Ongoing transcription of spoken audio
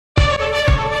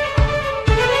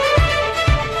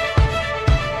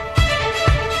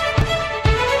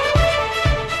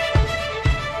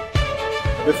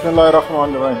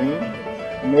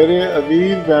बिस्मिल्लाहिर्रहमानिर्रहीम। मेरे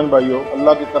अजीज बहन भाइयों,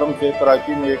 अल्लाह की करम से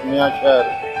कराची में एक नया शहर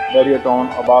बहरिया टाउन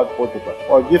आबाद हो चुका है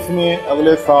और जिसमें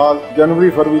अगले साल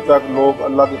जनवरी फरवरी तक लोग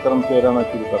अल्लाह की करम से रहना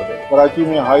शुरू कर दें। कराची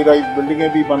में हाई राइज बिल्डिंगें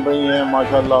भी बन रही हैं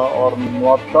माशाल्लाह और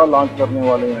मुआवजा लॉन्च करने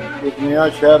वाले हैं। एक नया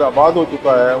शहर आबाद हो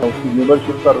चुका है, उसकी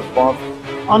लीडरशिप का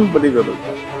रिस्पॉन्स अनबिलीवेबल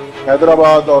है।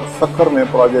 हैदराबाद और सखर में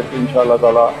प्रोजेक्ट इंशाअल्लाह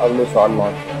ताला अगले साल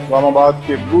लॉन्च है। इस्लामाबाद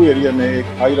के ब्लू एरिया में एक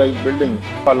हाई राइज बिल्डिंग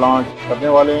का लॉन्च करने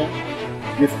वाले हैं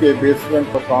जिसके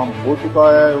बेसमेंट का काम हो चुका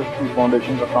है, उसकी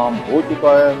फाउंडेशन का काम हो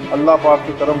चुका है। अल्लाह पाक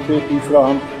की तरफ से तीसरा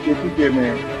हम KPK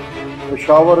में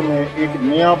पेशावर में एक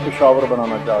नया पेशावर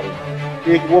बनाना चाह रहे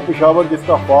हैं। एक वो पेशावर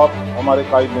जिसका ख्वाब हमारे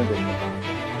कायद ने देखा,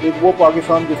 एक वो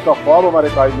पाकिस्तान जिसका ख्वाब हमारे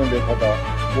कायद ने देखा था,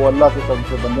 वो अल्लाह की तरफ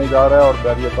से बनने जा रहा है और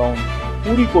बहरिया टाउन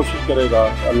पूरी कोशिश करेगा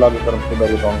अल्लाह की तरफ से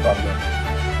बहरिया टाउन कामयाब।